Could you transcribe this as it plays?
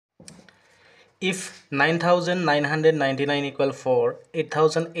If 9999 equal 4,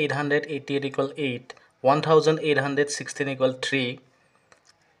 8888 equal 8, 1816 equal 3,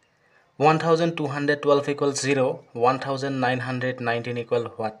 1212 equals 0, 1919 equal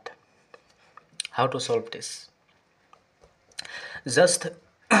what? How to solve this? Just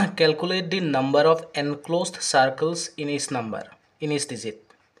calculate the number of enclosed circles in each number, in each digit.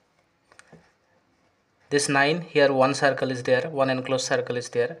 This 9, here one circle is there, one enclosed circle is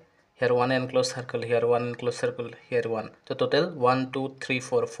there, here one enclosed circle, here one enclosed circle, here one. So total 1, 2, 3,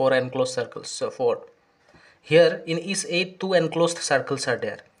 4, 4 enclosed circles, so 4. Here in each 8, 2 enclosed circles are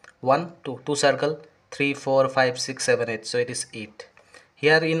there. 1, 2, 2 circle, 3, 4, 5, 6, 7, 8, so it is 8.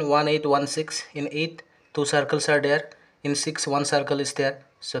 Here in 1, 8, 1, 6, in 8, 2 circles are there. In 6, 1 circle is there,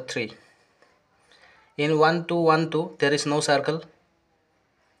 so 3. In 1, 2, 1, 2, there is no circle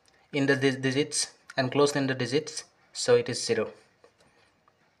in the digits, enclosed in the digits, so it is 0.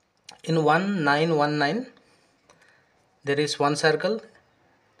 In 1, 9, 1, 9, there is one circle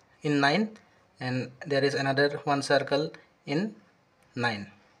in 9 and there is another one circle in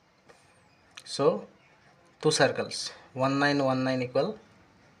 9. So 2 circles, 1919 equal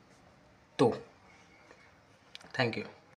 2. Thank you.